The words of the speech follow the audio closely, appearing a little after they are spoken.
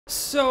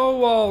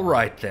So,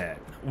 alright then.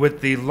 With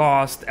the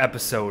lost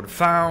episode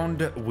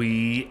found,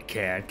 we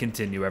can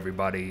continue,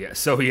 everybody.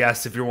 So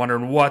yes, if you're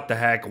wondering what the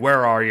heck,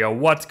 where are you,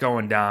 what's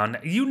going down,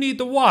 you need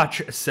to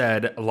watch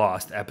said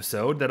lost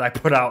episode that I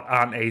put out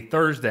on a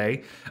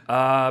Thursday,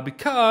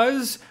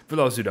 because, for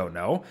those who don't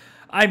know,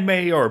 I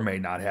may or may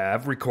not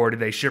have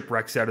recorded a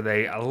Shipwrecked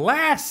Saturday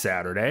last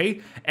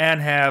Saturday and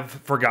have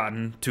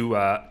forgotten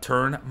to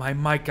turn my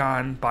mic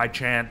on by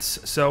chance.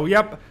 So,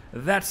 yep,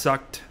 that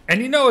sucked.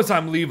 And you know, as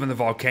I'm leaving the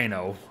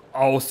volcano,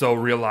 also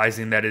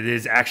realizing that it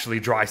is actually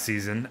dry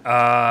season,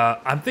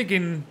 I'm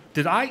thinking,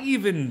 did I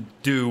even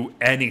do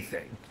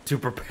anything to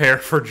prepare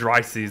for dry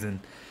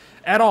season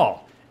at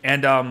all?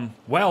 And,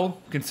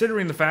 well,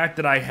 considering the fact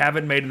that I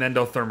haven't made an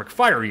endothermic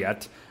fire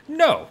yet,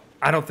 no.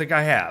 I don't think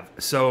I have.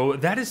 So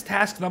that is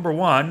task number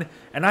one,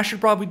 and I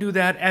should probably do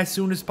that as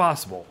soon as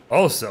possible.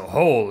 Also,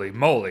 holy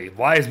moly,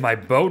 why is my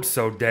boat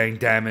so dang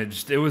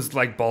damaged? It was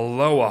like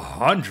below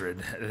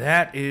 100.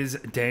 That is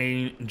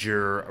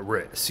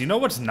dangerous. You know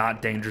what's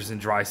not dangerous in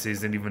dry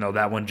season, even though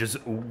that one just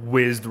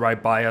whizzed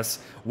right by us?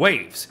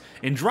 Waves.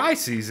 In dry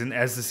season,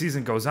 as the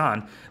season goes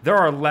on, there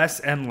are less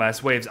and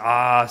less waves.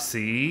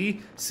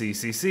 See.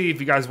 If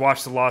you guys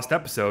watched the lost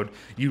episode,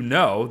 you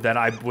know that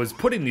I was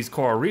putting these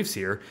coral reefs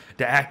here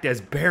to act as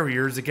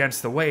barriers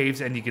against the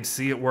waves, and you can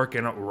see it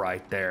working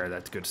right there.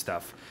 That's good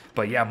stuff.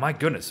 But yeah, my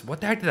goodness,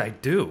 what the heck did I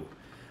do?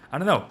 I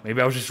don't know.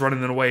 Maybe I was just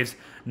running in the waves,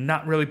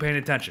 not really paying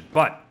attention.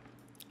 But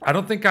I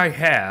don't think I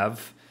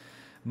have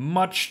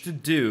much to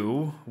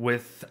do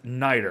with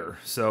niter,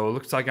 so it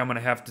looks like I'm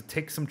gonna have to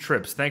take some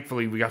trips.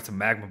 Thankfully, we got some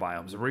magma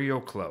biomes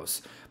real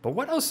close. But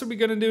what else are we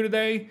gonna do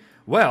today?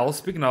 Well,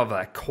 speaking of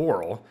that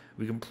coral,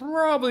 we can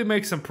probably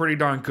make some pretty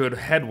darn good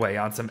headway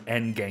on some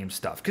end game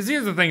stuff. Because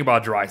here's the thing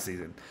about dry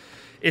season.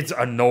 It's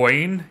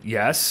annoying,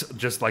 yes,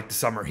 just like the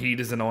summer heat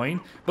is annoying,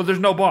 but there's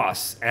no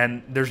boss,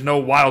 and there's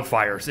no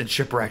wildfires in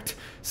Shipwrecked.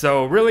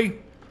 So really,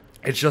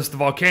 it's just the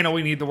volcano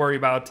we need to worry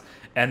about,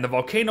 and the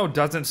volcano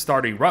doesn't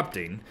start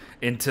erupting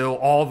until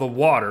all the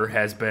water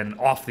has been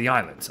off the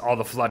islands. All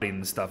the flooding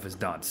and stuff is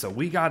done. So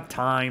we got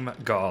time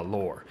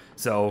galore.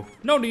 So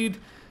no need.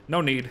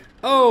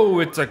 Oh,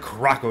 it's a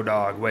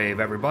crocodile wave,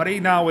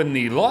 everybody. Now, in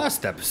the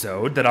lost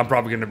episode that I'm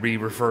probably going to be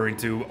referring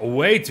to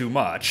way too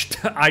much,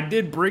 I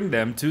did bring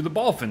them to the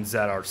dolphins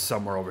that are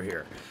somewhere over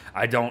here.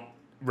 I don't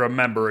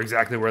remember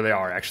exactly where they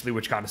are, actually,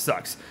 which kind of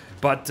sucks.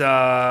 But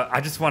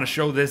I just want to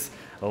show this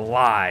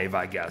live,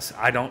 I guess.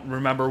 I don't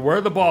remember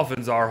where the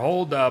dolphins are.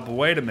 Hold up,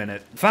 wait a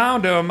minute.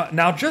 Found them.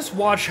 Now just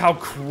watch how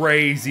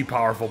crazy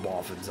powerful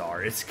dolphins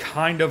are. It's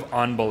kind of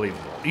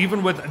unbelievable.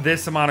 Even with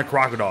this amount of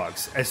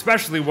crocodiles,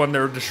 especially when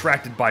they're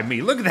distracted by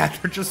me. Look at that,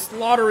 they're just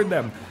slaughtering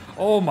them.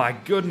 Oh my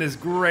goodness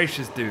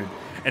gracious, dude.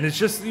 And it's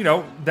just, you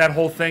know, that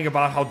whole thing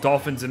about how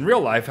dolphins in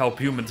real life help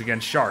humans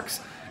against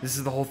sharks. This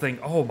is the whole thing.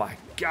 Oh my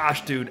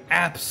gosh, dude,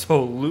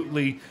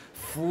 absolutely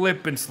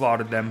flippin'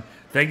 slaughtered them.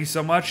 Thank you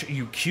so much,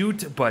 you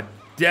cute but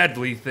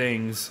deadly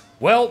things.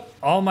 Well,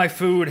 all my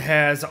food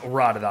has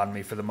rotted on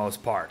me for the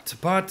most part,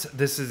 but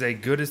this is as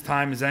good a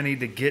time as any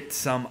to get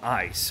some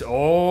ice.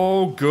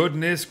 Oh,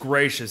 goodness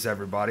gracious,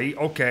 everybody.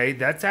 Okay,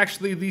 that's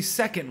actually the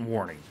second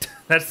warning.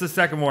 That's the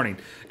second warning,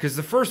 because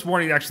the first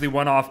warning actually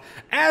went off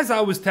as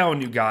I was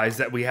telling you guys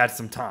that we had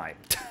some time.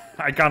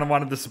 I kind of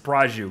wanted to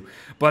surprise you,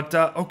 but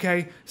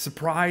okay,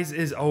 surprise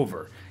is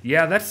over.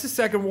 Yeah, that's the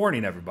second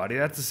warning, everybody.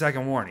 That's the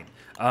second warning.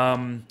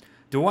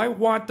 Do I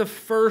want the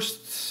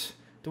first...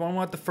 Do I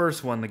want the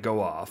first one to go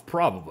off?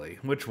 Probably.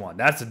 Which one?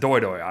 That's a Doi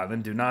Doi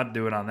Island. Do not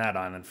do it on that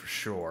island for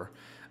sure.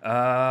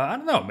 I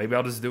don't know. Maybe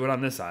I'll just do it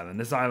on this island.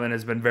 This island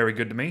has been very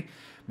good to me.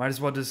 Might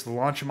as well just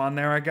launch them on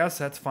there, I guess.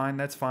 That's fine.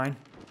 That's fine.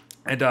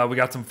 And we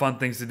got some fun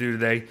things to do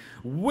today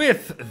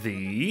with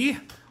the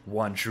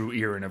one true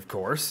Erin, of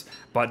course.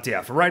 But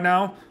yeah, for right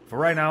now,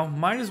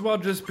 might as well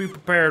just be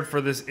prepared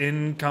for this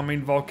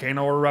incoming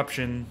volcano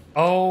eruption.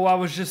 Oh, I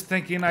was just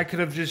thinking I could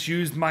have just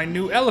used my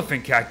new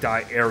elephant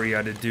cacti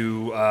area to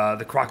do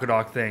the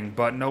crocodile thing,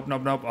 but nope.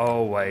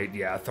 Oh, wait,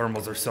 yeah,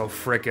 thermals are so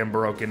frickin'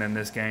 broken in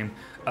this game.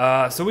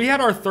 So we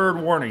had our third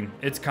warning.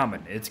 It's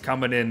coming. It's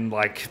coming in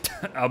like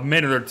a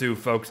minute or two,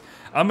 folks.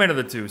 A minute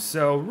or two.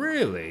 So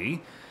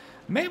really...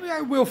 maybe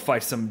I will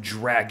fight some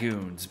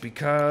dragoons,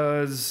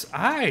 because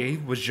I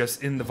was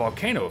just in the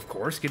volcano, of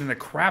course, getting a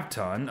crap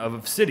ton of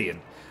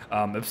obsidian.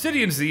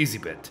 Obsidian's the easy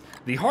bit.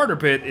 The harder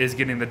bit is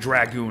getting the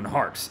dragoon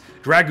hearts.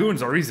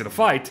 Dragoons are easy to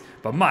fight,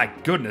 but my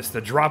goodness,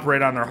 the drop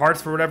rate on their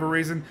hearts for whatever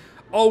reason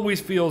always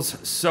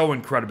feels so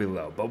incredibly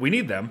low. But we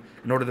need them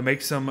in order to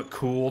make some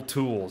cool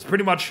tools.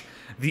 Pretty much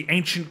the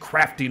ancient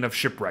crafting of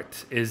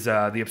Shipwrecked is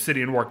the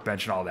obsidian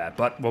workbench and all that,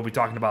 but we'll be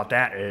talking about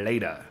that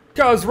later.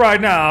 Because right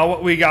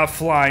now, we got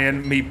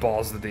flying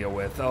meatballs to deal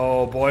with.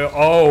 Oh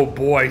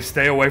boy,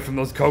 stay away from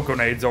those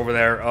coconades over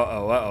there.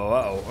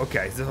 Uh-oh.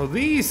 Okay, so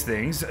these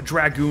things,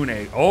 dragoon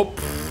egg. Oh,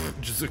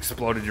 just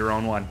exploded your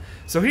own one.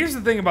 So here's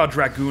the thing about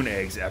dragoon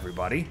eggs,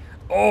 everybody.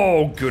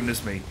 Oh,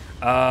 goodness me.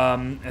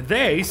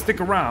 They stick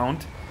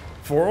around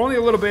for only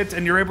a little bit,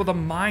 and you're able to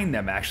mine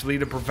them, actually,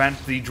 to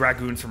prevent the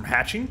dragoons from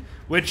hatching,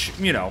 which,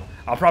 you know,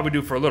 I'll probably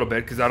do for a little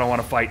bit because I don't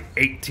want to fight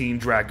 18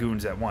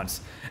 dragoons at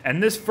once.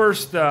 And this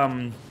first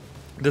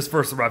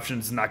eruption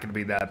is not going to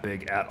be that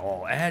big at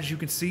all, as you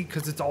can see,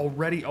 because it's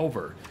already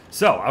over.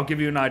 So, I'll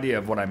give you an idea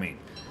of what I mean.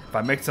 If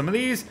I make some of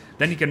these,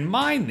 then you can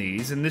mine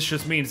these, and this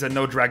just means that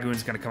no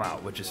dragoon's gonna come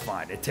out, which is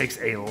fine. It takes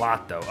a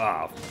lot, though.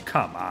 Oh,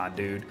 come on,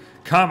 dude.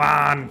 Come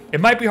on! It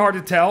might be hard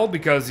to tell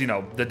because, you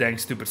know, the dang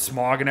stupid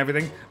smog and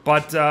everything,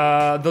 but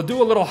they'll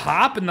do a little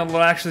hop, and then they'll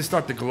actually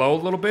start to glow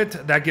a little bit.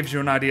 That gives you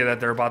an idea that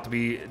they're about to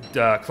be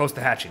close to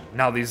hatching.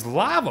 Now, these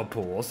lava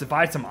pools, if I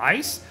had some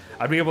ice,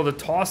 I'd be able to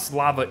toss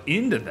lava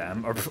into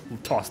them, or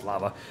toss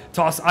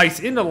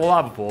ice into the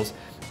lava pools,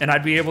 and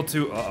I'd be able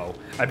to,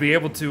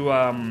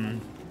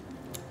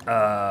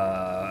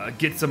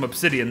 get some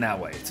obsidian that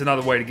way. It's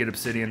another way to get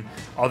obsidian,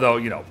 although,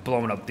 you know,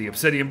 blowing up the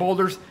obsidian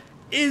boulders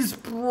is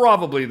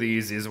probably the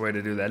easiest way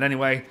to do that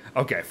anyway.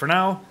 Okay, for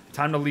now,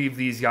 time to leave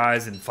these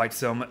guys and fight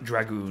some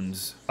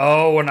dragoons.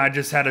 Oh, and I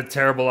just had a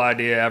terrible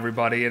idea,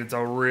 everybody, and it's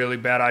a really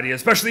bad idea,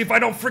 especially if I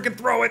don't freaking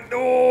throw it.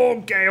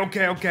 Oh,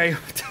 okay.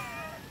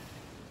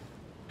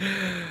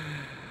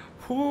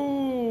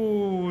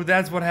 Ooh,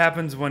 that's what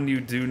happens when you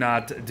do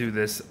not do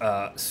this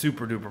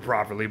super duper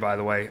properly, by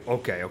the way.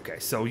 Okay,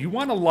 so you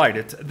want to light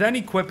it, then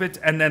equip it,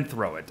 and then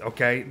throw it,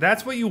 okay?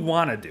 That's what you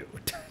want to do.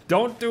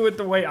 Don't do it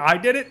the way I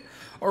did it,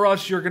 or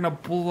else you're going to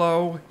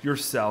blow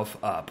yourself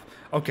up.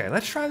 Okay,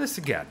 let's try this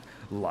again.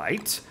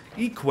 Light,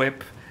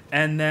 equip,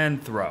 and then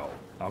throw,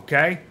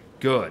 okay?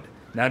 Good.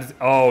 Now,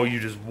 oh, you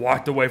just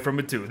walked away from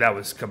it too. That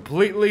was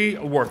completely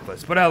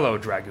worthless. But hello,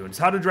 dragoons.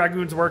 How do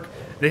dragoons work?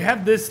 They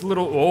have this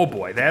little, oh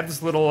boy, they have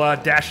this little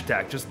dash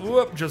attack, just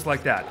whoop, just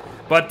like that.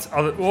 But,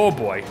 oh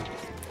boy,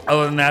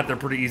 other than that, they're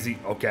pretty easy.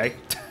 Okay,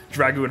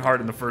 dragoon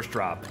hard in the first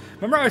drop.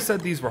 Remember I said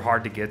these were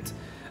hard to get?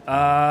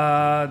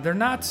 They're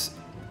not,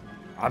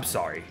 I'm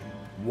sorry.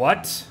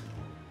 What?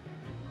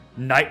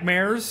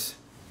 Nightmares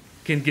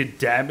can get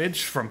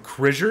damaged from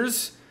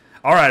critters?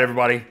 All right,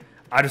 everybody.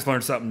 I just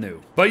learned something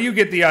new. But you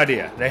get the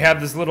idea. They have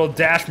this little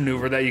dash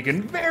maneuver that you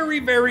can very,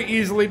 very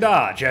easily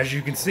dodge, as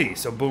you can see.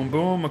 So boom,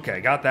 boom.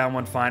 Okay, got that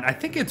one fine. I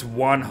think it's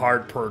 1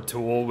 heart per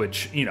tool,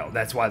 which, you know,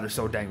 that's why they're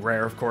so dang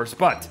rare, of course.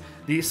 But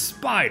these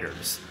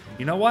spiders,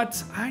 you know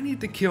what? I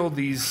need to kill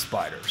these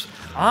spiders.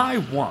 I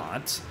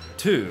want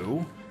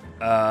to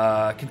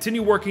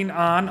continue working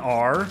on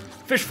our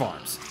fish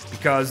farms,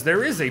 because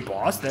there is a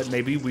boss that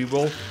maybe we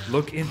will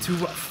look into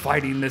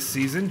fighting this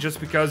season, just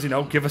because, you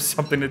know, give us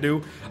something to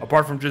do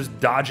apart from just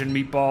dodging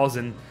meatballs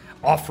and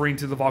offering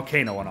to the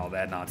volcano and all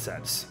that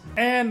nonsense.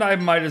 And I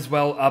might as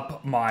well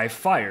up my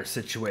fire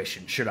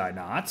situation, should I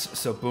not?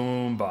 So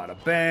boom, bada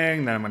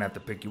bang, then I'm gonna have to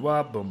pick you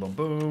up, boom, boom,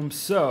 boom.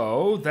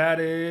 So that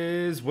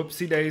is,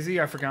 whoopsie daisy,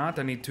 I forgot,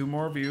 I need 2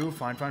 more of you,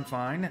 fine.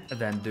 And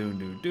then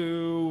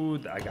do,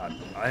 I got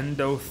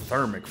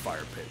endothermic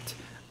fire pit.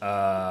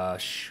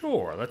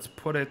 Sure, let's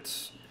put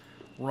it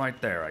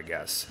right there, I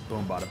guess.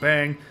 Boom, bada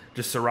bang,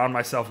 just surround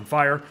myself in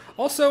fire.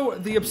 Also,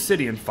 the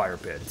obsidian fire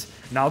pit.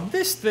 Now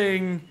this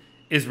thing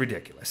is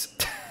ridiculous.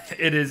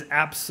 It is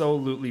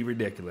absolutely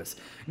ridiculous.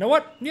 You know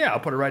what? Yeah, I'll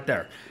put it right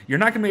there. You're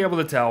not going to be able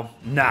to tell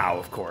now,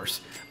 of course.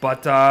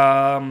 But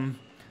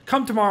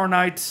come tomorrow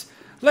night,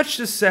 let's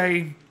just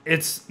say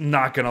it's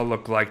not going to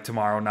look like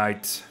tomorrow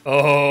night.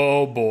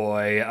 Oh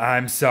boy,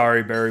 I'm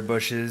sorry, berry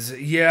bushes.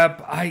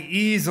 Yep, I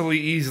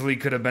easily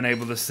could have been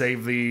able to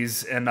save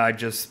these, and I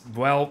just,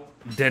 well,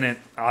 didn't.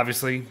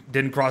 Obviously,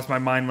 didn't cross my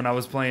mind when I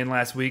was playing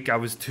last week. I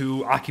was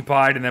too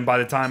occupied, and then by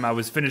the time I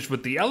was finished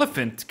with the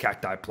elephant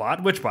cacti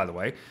plot, which, by the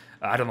way,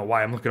 I don't know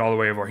why I'm looking all the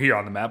way over here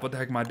on the map. What the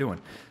heck am I doing?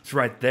 It's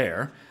right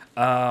there.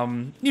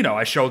 You know,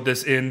 I showed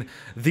this in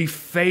the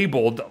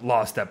fabled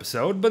Lost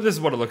episode, but this is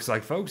what it looks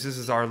like, folks. This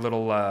is our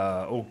little,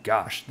 oh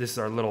gosh, this is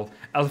our little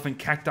elephant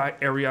cacti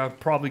area.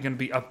 Probably going to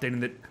be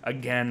updating it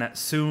again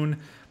soon.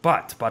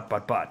 But,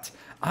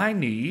 I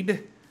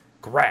need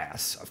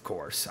grass, of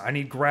course. I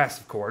need grass,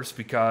 of course,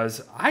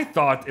 because I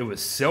thought it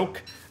was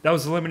silk that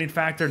was the limiting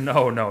factor.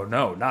 No,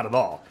 not at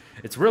all.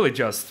 It's really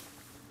just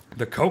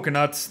the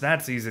coconuts.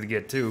 That's easy to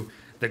get too.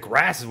 The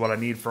grass is what I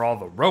need for all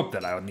the rope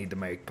that I would need to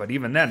make, but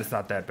even then, it's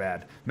not that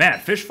bad. Man,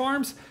 fish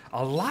farms,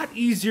 a lot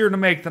easier to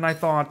make than I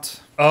thought.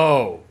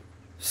 Oh,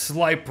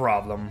 slight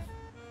problem.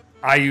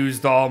 I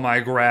used all my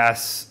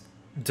grass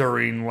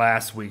during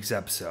last week's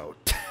episode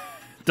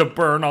to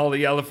burn all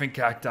the elephant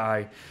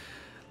cacti.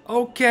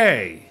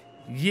 Okay,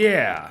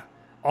 yeah,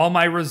 all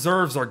my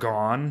reserves are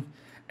gone,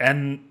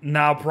 and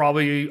now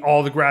probably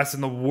all the grass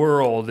in the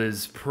world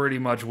is pretty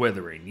much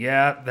withering.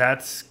 Yeah,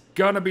 that's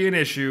gonna be an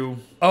issue.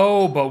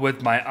 Oh, but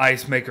with my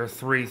Ice Maker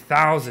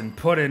 3000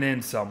 putting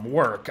in some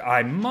work,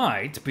 I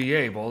might be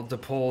able to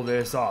pull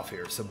this off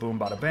here. So boom,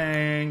 bada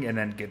bang, and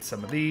then get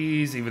some of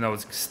these, even though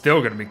it's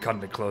still gonna be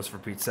cutting it close for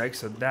Pete's sake.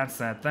 So that's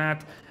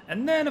that.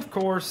 And then, of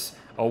course,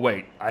 oh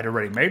wait, I'd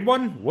already made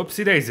one?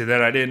 Whoopsie daisy,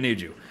 then I didn't need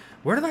you.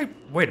 Where did I,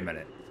 wait a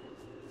minute.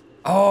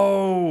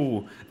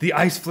 Oh, the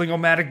Ice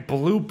Flingomatic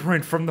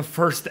blueprint from the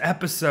first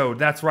episode.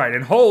 That's right.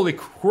 And holy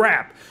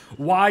crap,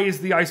 why is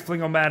the Ice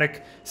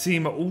Flingomatic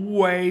seem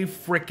way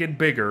freaking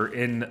bigger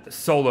in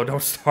Solo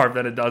Don't Starve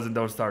than it does in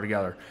Don't Starve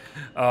Together?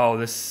 Oh,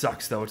 this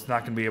sucks, though. It's not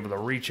going to be able to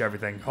reach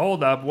everything.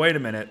 Hold up. Wait a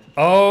minute.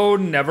 Oh,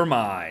 never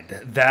mind.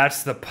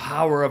 That's the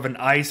power of an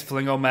Ice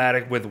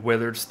Flingomatic with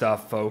withered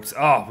stuff, folks.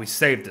 Oh, we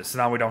saved this. So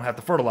now we don't have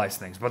to fertilize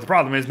things. But the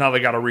problem is now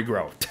they got to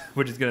regrow,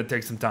 which is going to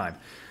take some time.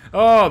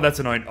 Oh, that's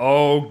annoying.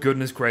 Oh,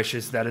 goodness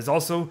gracious. That is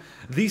also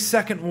the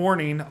second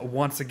warning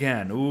once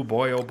again. Oh,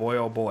 boy, oh, boy,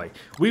 oh, boy.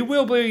 We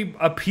will be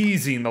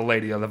appeasing the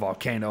Lady of the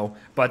Volcano,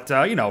 but,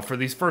 you know, for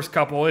these first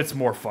couple, it's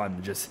more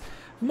fun to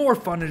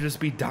just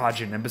be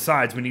dodging. And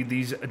besides, we need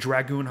these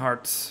Dragoon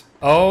Hearts.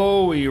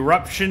 Oh,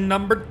 eruption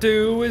number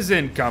 2 is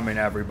incoming,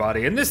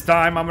 everybody. And this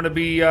time, I'm going to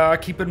be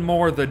keeping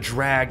more of the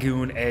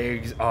Dragoon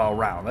eggs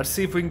around. Let's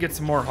see if we can get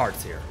some more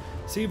hearts here.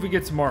 See if we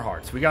get some more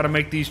hearts. We got to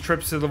make these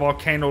trips to the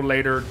volcano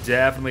later.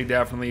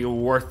 Definitely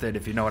worth it,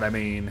 if you know what I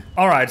mean.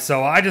 All right,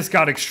 so I just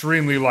got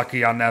extremely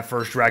lucky on that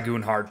first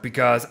Dragoon heart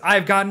because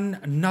I've gotten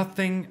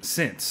nothing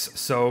since.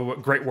 So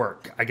great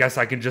work. I guess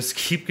I can just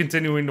keep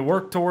continuing to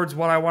work towards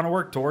what I want to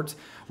work towards,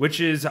 which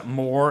is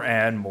more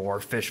and more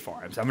fish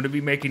farms. I'm going to be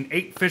making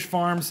 8 fish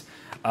farms.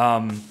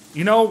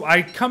 You know,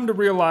 I come to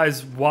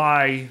realize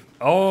why.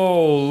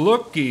 Oh,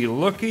 looky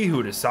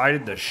who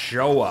decided to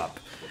show up.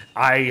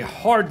 I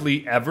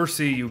hardly ever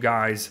see you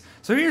guys.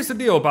 So here's the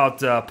deal about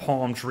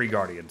Palm Tree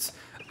Guardians.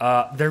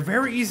 They're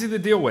very easy to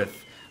deal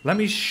with. Let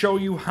me show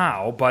you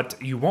how, but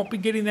you won't be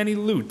getting any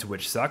loot,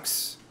 which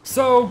sucks.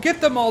 So get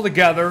them all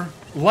together,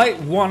 light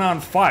one on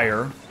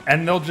fire,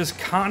 and they'll just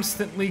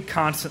constantly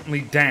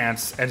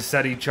dance and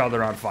set each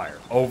other on fire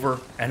over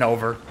and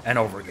over and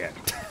over again.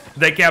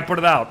 They can't put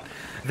it out.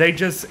 They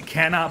just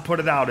cannot put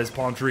it out as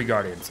Palm Tree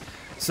Guardians.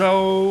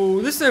 So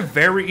this is a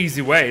very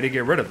easy way to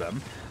get rid of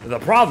them. The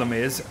problem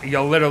is,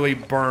 you'll literally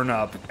burn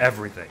up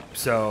everything.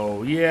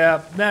 So,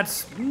 yeah,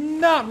 that's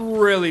not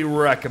really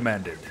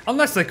recommended.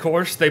 Unless, of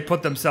course, they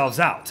put themselves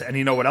out. And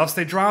you know what else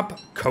they drop?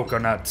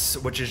 Coconuts,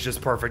 which is just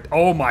perfect.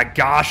 Oh my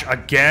gosh,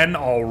 again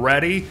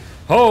already?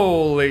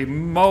 Holy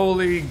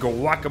moly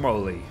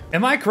guacamole.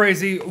 Am I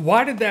crazy?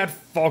 Why did that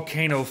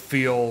volcano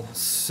feel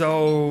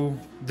so...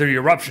 The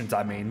eruptions,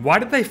 I mean. Why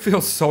did they feel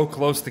so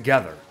close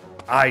together?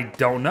 I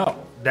don't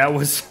know. That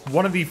was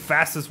one of the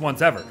fastest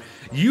ones ever.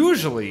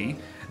 Usually...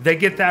 They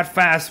get that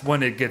fast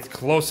when it gets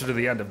closer to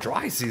the end of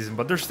dry season,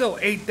 but there's still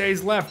 8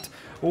 days left.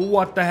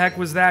 What the heck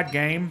was that,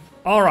 game?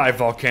 Alright,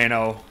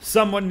 Volcano.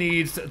 Someone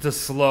needs to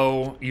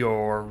slow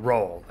your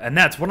roll, and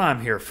that's what I'm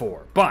here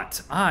for.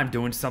 But I'm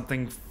doing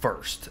something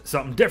first.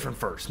 Something different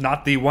first,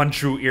 not the one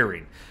true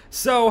earring.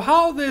 So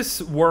how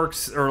this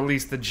works, or at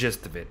least the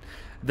gist of it,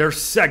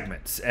 there's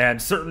segments,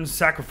 and certain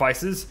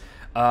sacrifices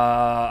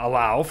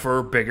allow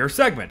for bigger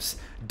segments.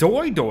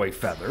 Doi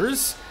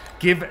feathers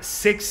give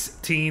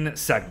 16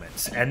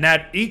 segments, and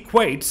that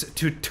equates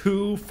to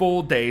 2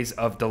 full days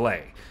of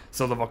delay.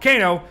 So the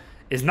volcano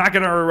is not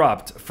going to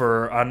erupt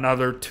for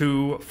another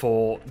 2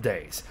 full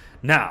days.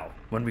 Now,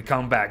 when we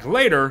come back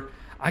later,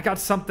 I got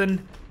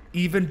something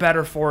even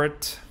better for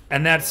it.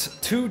 And that's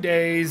 2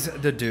 days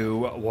to do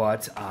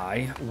what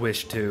I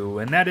wish to.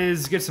 And that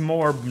is get some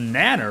more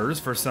bananas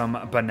for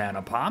some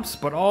banana pops.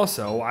 But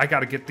also, I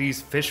got to get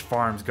these fish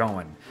farms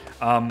going.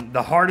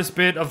 The hardest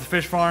bit of the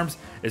fish farms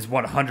is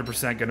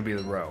 100% going to be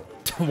the row.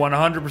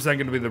 100% going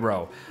to be the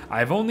row.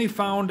 I've only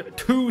found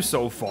 2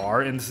 so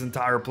far in this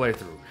entire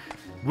playthrough.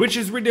 Which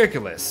is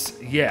ridiculous.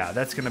 Yeah,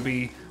 that's going to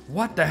be...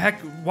 What the heck?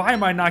 Why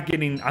am I not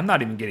getting... I'm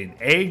not even getting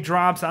egg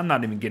drops. I'm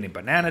not even getting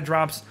banana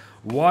drops.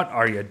 What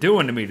are you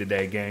doing to me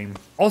today, game?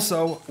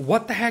 Also,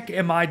 what the heck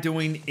am I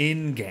doing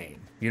in-game?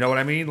 You know what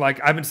I mean?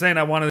 Like, I've been saying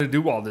I wanted to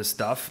do all this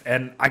stuff,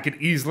 and I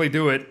could easily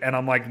do it, and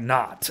I'm like,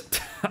 not.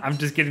 I'm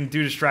just getting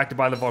too distracted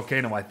by the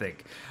volcano, I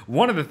think.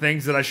 One of the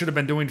things that I should have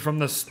been doing from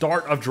the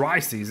start of dry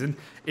season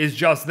is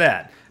just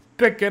that.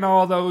 Picking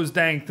all those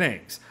dang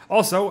things.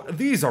 Also,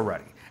 these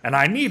already. And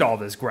I need all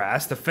this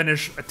grass to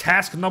finish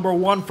task number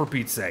 1 for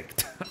Pete's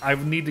sake. I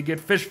need to get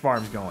fish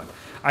farms going.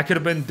 I could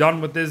have been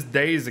done with this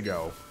days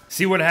ago.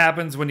 See what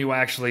happens when you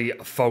actually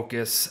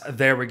focus.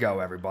 There we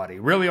go, everybody.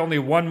 Really only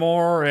 1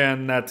 more,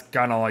 and that's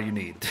kind of all you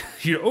need.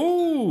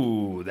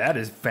 Ooh, that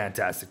is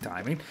fantastic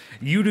timing.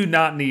 You do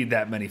not need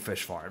that many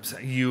fish farms.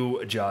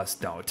 You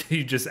just don't.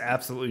 You just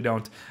absolutely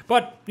don't.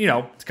 But, you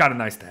know, it's kind of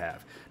nice to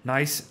have.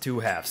 Nice to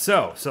have.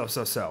 So.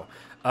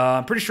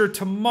 I'm pretty sure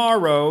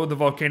tomorrow the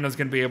volcano is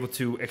going to be able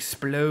to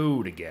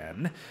explode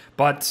again.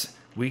 But...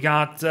 We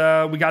got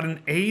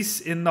an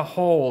ace in the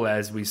hole,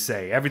 as we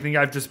say. Everything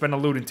I've just been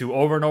alluding to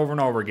over and over and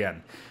over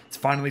again. It's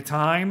finally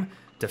time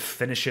to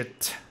finish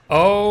it.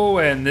 Oh,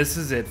 and this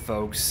is it,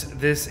 folks.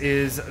 This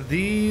is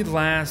the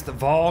last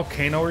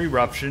volcano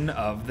eruption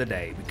of the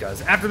day.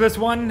 Because after this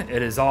one,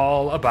 it is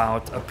all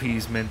about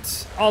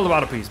appeasement. All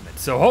about appeasement.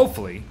 So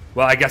hopefully,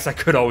 well, I guess I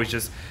could always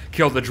just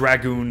kill the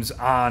dragoons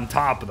on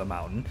top of the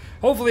mountain.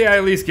 Hopefully I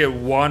at least get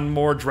 1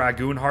 more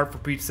dragoon heart for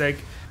Pete's sake.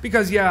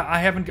 Because, yeah, I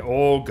haven't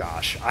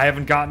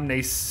gotten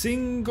a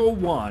single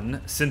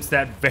one since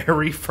that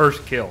very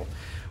first kill.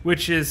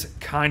 which is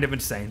kind of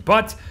insane.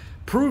 But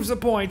proves a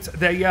point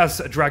that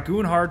yes,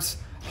 Dragoon Hearts,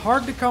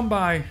 hard to come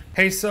by.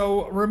 Hey,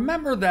 so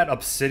remember that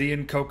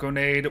obsidian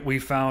coconade we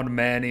found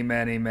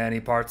many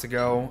parts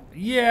ago?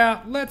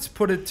 Yeah, let's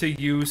put it to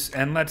use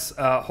and let's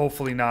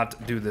hopefully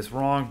not do this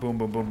wrong. Boom,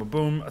 boom, boom, boom,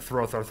 boom.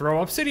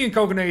 Throw. Obsidian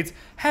coconades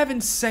have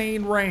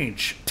insane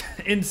range.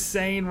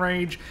 Insane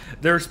range.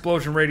 Their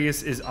explosion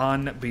radius is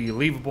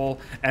unbelievable.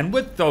 And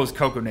with those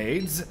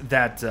coconades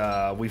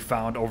that we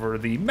found over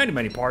the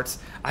many parts,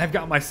 I've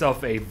got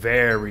myself a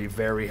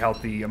very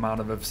healthy amount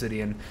of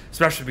obsidian,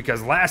 especially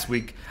because last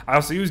week I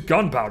also used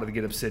gunpowder to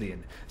get obsidian.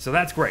 So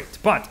that's great.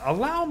 But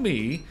allow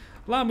me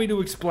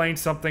to explain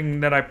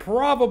something that I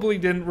probably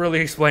didn't really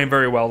explain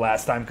very well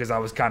last time because I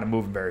was kind of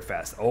moving very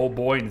fast. Oh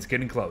boy, and it's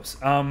getting close.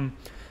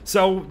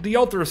 So the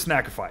altar of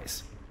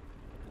sacrifice.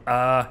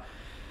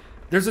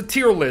 There's a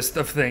tier list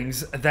of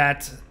things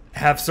that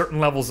have certain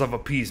levels of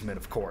appeasement,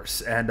 of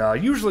course,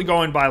 and usually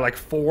going by like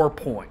 4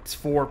 points.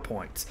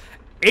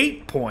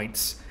 8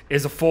 points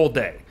is a full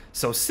day.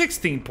 So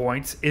 16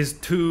 points is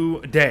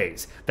 2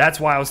 days. That's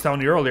why I was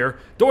telling you earlier,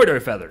 Doy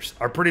feathers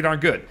are pretty darn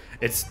good.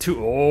 It's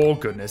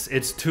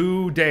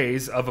 2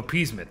 days of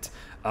appeasement.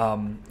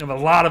 And a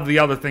lot of the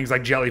other things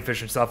like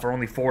jellyfish and stuff are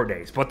only 4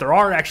 days. But there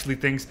are actually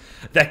things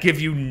that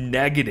give you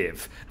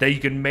negative, that you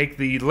can make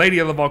the Lady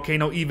of the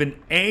Volcano even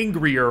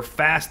angrier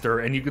faster,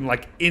 and you can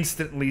like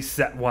instantly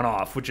set one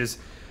off, which is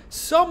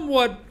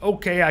somewhat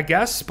okay, I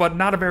guess, but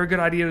not a very good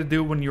idea to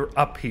do when you're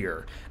up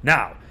here.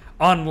 Now,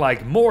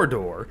 unlike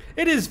Mordor,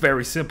 it is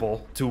very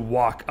simple to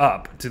walk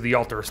up to the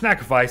altar of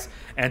sacrifice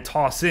and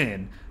toss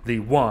in the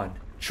one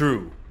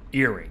true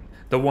earring.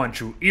 The one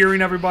true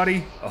earring,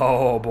 everybody.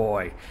 Oh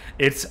boy.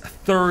 It's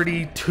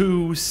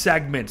 32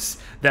 segments.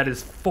 That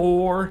is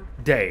 4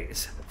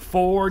 days.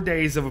 4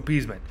 days of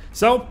appeasement.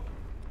 So,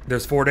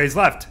 there's 4 days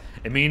left.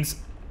 It means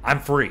I'm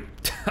free.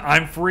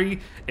 I'm free.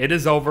 It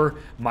is over.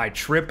 My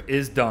trip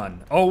is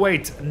done. Oh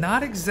wait,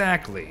 not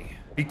exactly.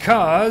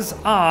 Because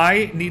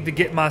I need to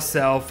get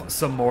myself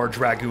some more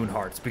Dragoon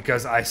Hearts.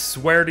 Because I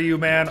swear to you,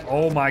 man,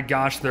 oh my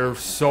gosh, they're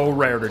so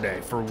rare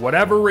today. For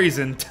whatever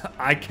reason,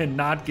 I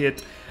cannot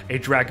get a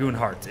Dragoon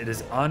Heart. It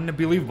is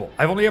unbelievable.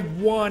 I only have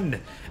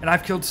one, and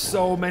I've killed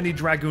so many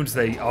Dragoons.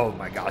 Oh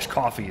my gosh,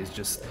 coffee's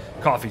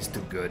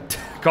too good.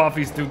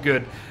 Coffee's too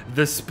good.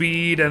 The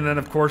speed, and then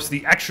of course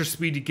the extra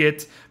speed you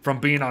get from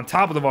being on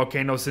top of the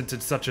volcano since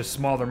it's such a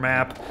smaller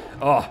map.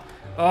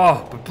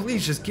 Oh, but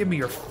please just give me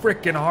your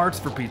frickin' hearts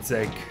for Pete's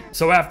sake.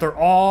 So after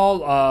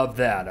all of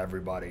that,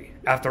 everybody,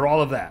 after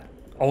all of that,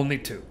 only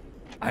 2.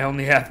 I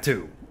only have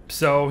 2.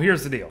 So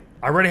here's the deal.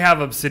 I already have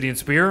Obsidian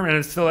Spear, and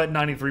it's still at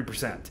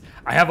 93%.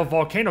 I have a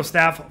Volcano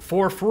Staff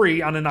for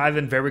free on an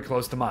island very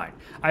close to mine.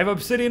 I have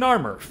Obsidian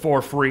Armor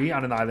for free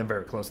on an island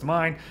very close to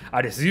mine.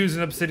 I just used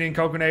an Obsidian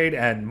Coconade,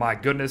 and my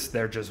goodness,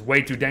 they're just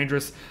way too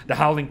dangerous. The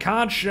Howling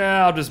Conch,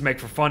 I'll just make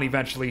for fun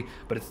eventually,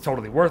 but it's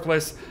totally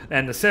worthless.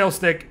 And the Sail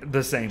Stick,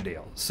 the same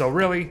deal. So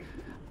really,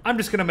 I'm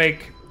just going to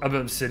make an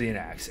Obsidian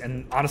Axe.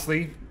 And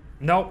honestly,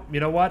 nope, you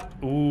know what?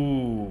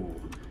 Ooh.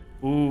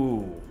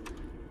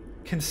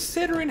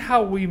 Considering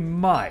how we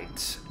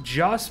might,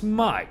 just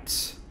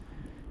might,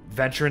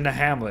 venture into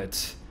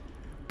Hamlet,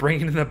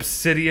 bringing an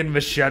obsidian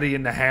machete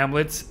into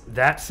Hamlet,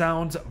 that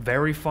sounds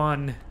very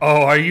fun.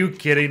 Oh, are you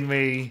kidding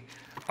me?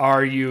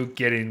 Are you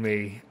kidding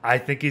me? I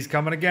think he's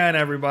coming again,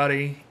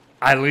 everybody.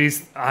 At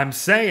least I'm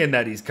saying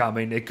that he's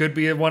coming. It could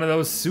be one of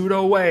those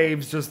pseudo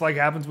waves, just like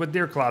happens with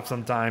Deerclop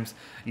sometimes.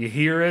 You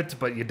hear it,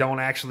 but you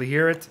don't actually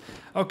hear it.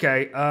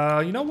 Okay,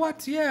 you know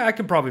what? Yeah, I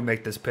can probably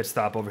make this pit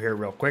stop over here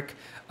real quick.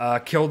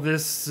 Kill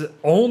this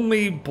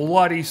only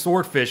bloody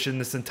swordfish in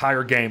this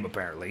entire game,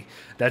 apparently.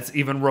 That's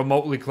even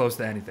remotely close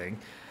to anything.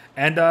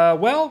 And,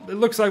 well, it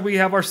looks like we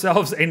have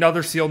ourselves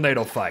another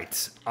Seal-Nato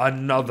fight.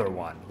 Another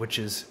one, which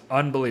is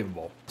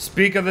unbelievable.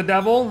 Speak of the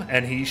devil,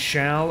 and he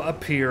shall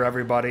appear,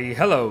 everybody.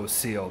 Hello,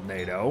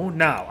 Seal-Nato.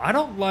 Now, I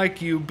don't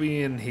like you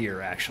being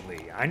here,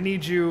 actually. I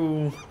need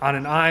you on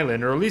an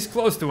island, or at least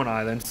close to an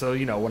island, so,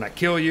 you know, when I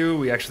kill you,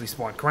 we actually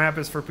spawn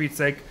Krampus, for Pete's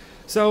sake.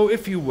 So,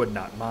 if you would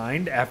not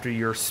mind, after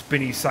your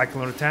spinny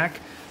cyclone attack,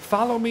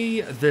 follow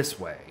me this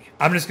way.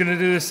 I'm just gonna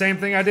do the same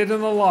thing I did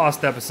in the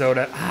Lost episode.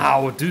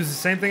 Do the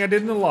same thing I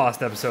did in the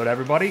Lost episode,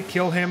 everybody.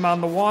 Kill him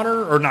on the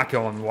water, or not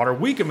kill him on the water,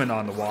 weaken him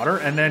on the water,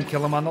 and then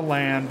kill him on the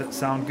land.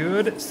 Sound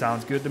good?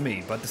 Sounds good to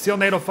me. But the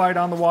Seal-Nato fight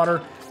on the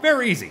water,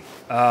 very easy.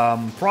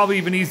 Probably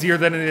even easier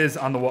than it is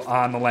on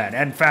the land.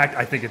 In fact,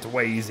 I think it's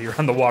way easier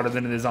on the water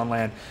than it is on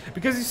land.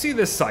 Because you see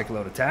this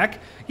cyclone attack.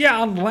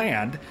 Yeah, on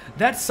land,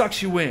 that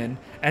sucks you in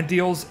and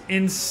deals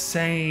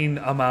insane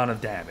amount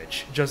of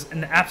damage. Just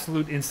an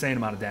absolute insane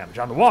amount of damage.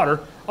 On the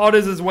water, all it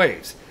is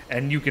waves.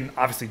 And you can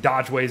obviously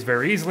dodge waves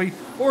very easily,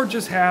 or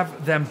just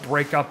have them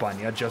break up on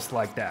you just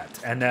like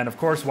that. And then, of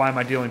course, why am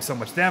I dealing so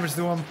much damage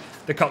to him?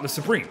 The Cutlass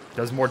Supreme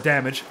does more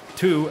damage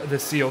to the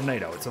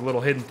Seal-Nato. It's a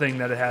little hidden thing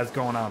that it has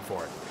going on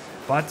for it.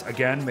 But,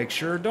 again, make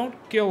sure don't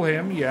kill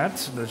him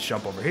yet. Let's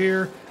jump over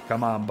here.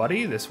 Come on,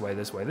 buddy. This way,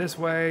 this way, this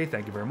way.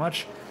 Thank you very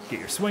much. Get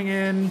your swing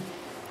in.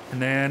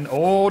 And then,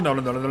 oh,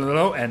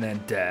 no. And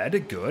then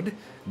dead. Good.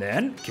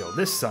 Then kill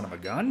this son of a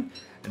gun.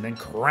 And then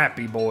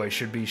Crappy Boy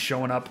should be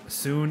showing up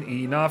soon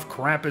enough.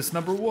 Krampus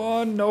number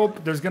 1.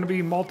 Nope, there's going to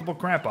be multiple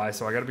Krampi,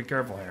 so I got to be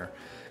careful here.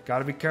 Got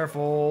to be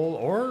careful,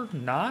 or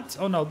not.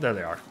 Oh, no, there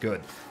they are.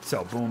 Good.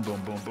 So, boom, boom,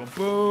 boom, boom,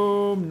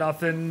 boom.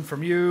 Nothing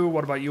from you.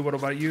 What about you? What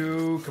about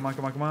you? Come on,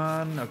 come on, come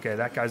on. Okay,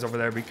 that guy's over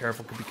there. Be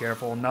careful, be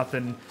careful.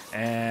 Nothing.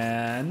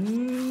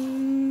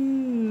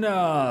 And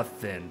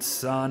nothing.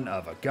 Son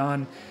of a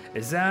gun.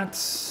 Is that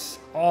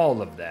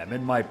all of them?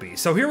 It might be.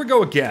 So here we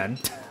go again.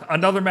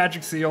 Another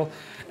magic seal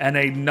and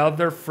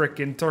another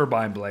frickin'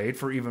 turbine blade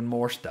for even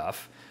more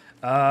stuff.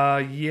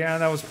 Yeah,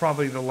 that was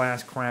probably the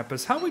last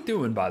Krampus. How we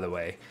doing, by the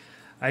way?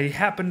 I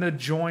happen to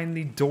join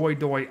the Doi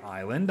Doi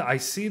Island. I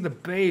see the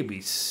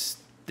baby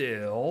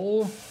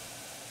still.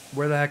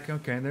 Where the heck?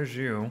 Okay, there's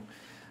you.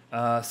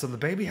 So the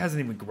baby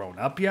hasn't even grown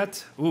up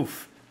yet?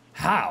 Oof.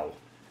 How?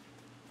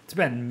 It's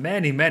been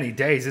many, many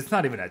days. It's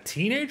not even a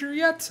teenager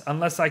yet?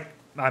 Unless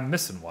I'm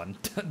missing one.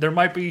 There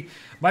might be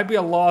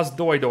a lost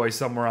Doi Doi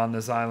somewhere on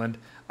this island.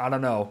 I don't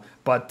know.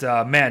 But,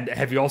 man,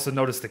 have you also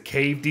noticed the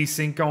cave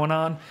desync going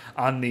on?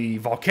 On the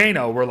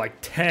volcano, we're like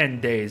 10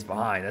 days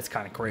behind. That's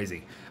kind of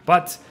crazy.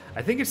 But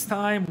I think it's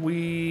time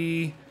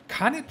we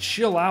kind of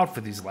chill out for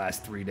these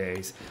last 3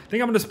 days. I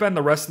think I'm going to spend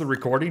the rest of the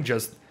recording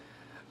just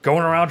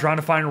going around trying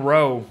to find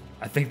Ro.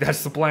 I think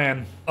that's the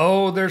plan.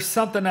 Oh, there's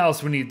something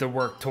else we need to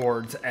work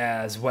towards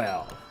as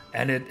well.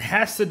 And it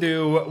has to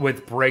do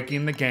with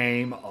breaking the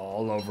game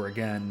all over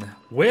again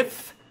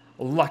with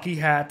lucky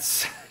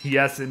hats.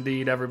 Yes,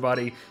 indeed,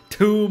 everybody.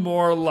 2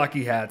 more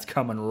lucky hats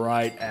coming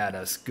right at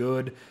us.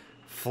 Good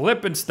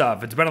flipping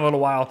stuff. It's been a little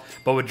while,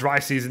 but with dry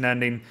season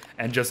ending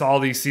and just all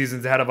these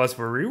seasons ahead of us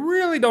where we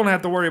really don't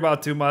have to worry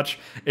about too much,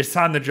 it's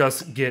time to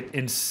just get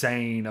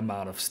insane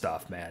amount of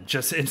stuff, man.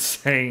 Just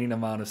insane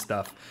amount of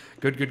stuff.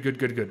 Good, good, good,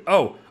 good, good.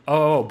 Oh,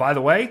 by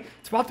the way,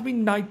 it's about to be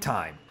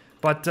nighttime.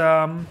 But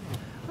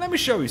let me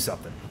show you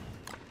something.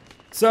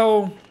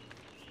 So,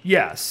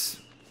 yes,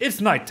 it's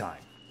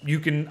nighttime. You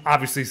can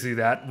obviously see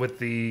that with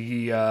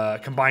the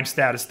combined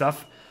status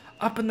stuff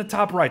up in the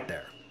top right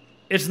there.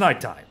 It's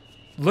nighttime.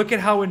 Look at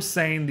how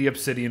insane the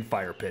Obsidian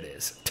Fire Pit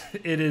is.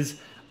 It is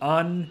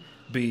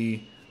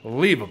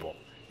unbelievable.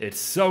 It's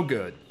so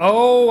good.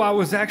 Oh, I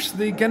was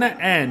actually gonna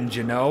end,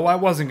 you know. I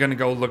wasn't gonna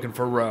go looking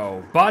for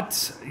Ro.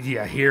 But you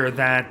hear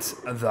that?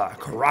 The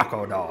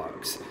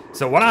Crocodogs.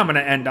 So what I'm gonna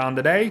end on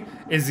today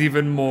is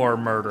even more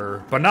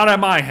murder. But not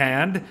at my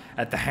hand,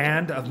 at the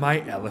hand of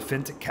my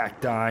elephant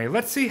cacti.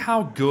 Let's see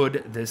how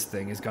good this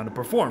thing is gonna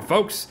perform,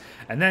 folks.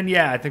 And then,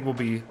 yeah, I think we'll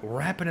be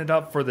wrapping it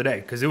up for the day,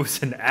 because it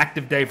was an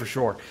active day for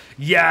sure.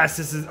 Yes,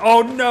 this is,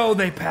 oh no,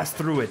 they passed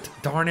through it.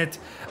 Darn it.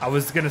 I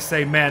was gonna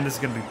say, man, this is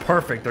gonna be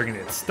perfect. They're gonna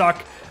get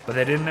stuck. But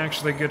they didn't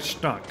actually get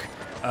stuck.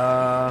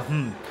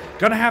 Gonna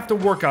have to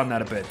work on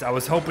that a bit. I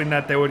was hoping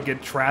that they would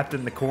get trapped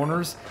in the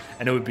corners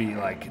and it would be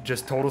like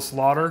just total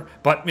slaughter.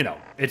 But, you know,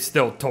 it's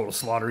still total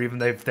slaughter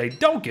even if they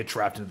don't get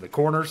trapped into the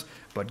corners.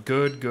 But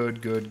good,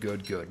 good, good,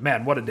 good, good.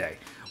 Man, what a day.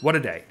 What a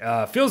day.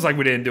 Feels like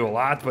we didn't do a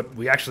lot, but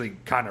we actually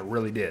kind of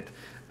really did.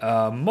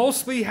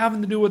 Mostly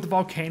having to do with the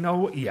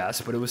volcano,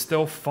 yes, but it was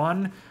still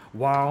fun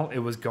while it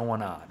was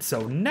going on.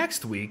 So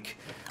next week,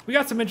 we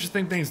got some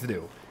interesting things to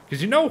do.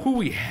 Because you know who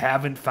we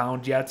haven't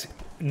found yet?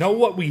 Know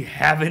what we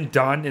haven't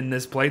done in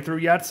this playthrough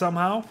yet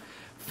somehow?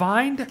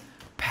 Find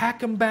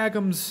Pack'em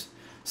Bag'ems.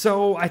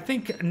 So I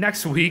think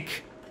next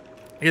week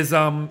is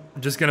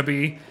just going to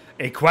be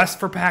a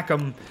quest for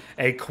Pack'em.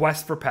 A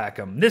quest for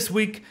Pack'em. This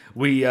week,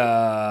 we,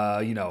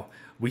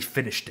 we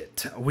finished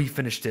it. We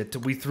finished it.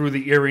 We threw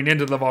the earring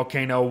into the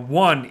volcano.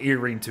 1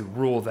 earring to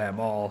rule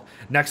them all.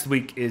 Next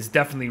week is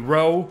definitely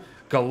Ro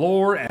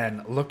galore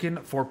and looking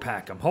for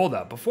Pack'em. Hold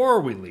up, before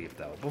we leave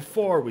though,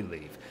 before we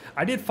leave,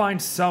 I did find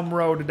some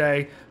Ro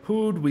today.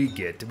 Who'd we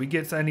get? Did we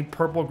get any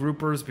purple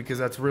groupers? Because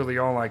that's really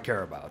all I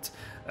care about.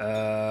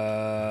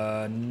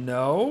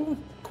 No?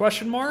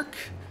 Question mark?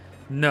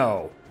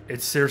 No.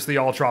 It's seriously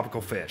all tropical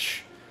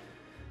fish.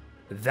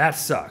 That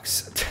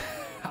sucks.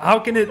 How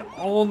can it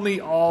only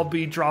all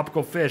be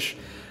tropical fish?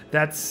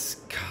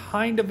 That's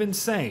kind of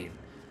insane.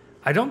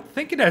 I don't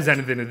think it has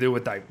anything to do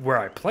with where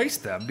I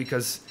placed them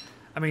because,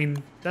 I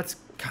mean, that's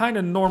kind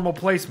of normal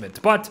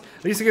placement. But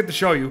at least I get to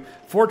show you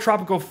 4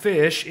 tropical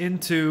fish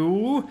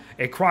into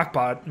a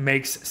crockpot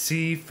makes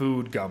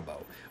seafood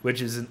gumbo,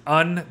 which is an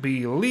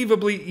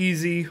unbelievably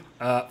easy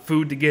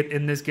food to get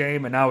in this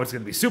game. And now it's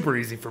going to be super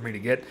easy for me to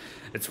get.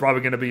 It's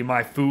probably going to be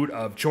my food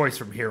of choice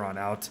from here on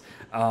out.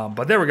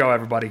 But there we go,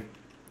 everybody.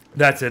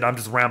 That's it. I'm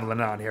just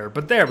rambling on here.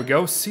 But there we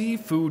go.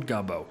 Seafood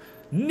gumbo.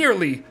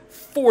 Nearly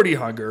 40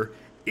 hunger,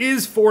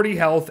 is 40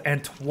 health,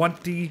 and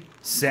 20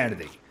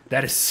 sanity.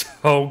 That is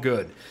so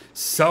good.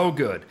 So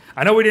good.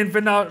 I know we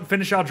didn't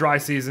finish out dry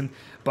season,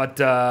 but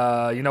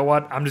you know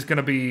what? I'm just going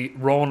to be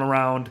rolling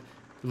around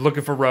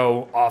looking for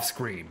Ro off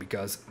screen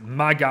because,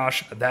 my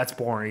gosh, that's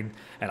boring.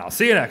 And I'll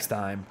see you next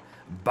time.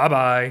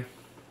 Bye-bye.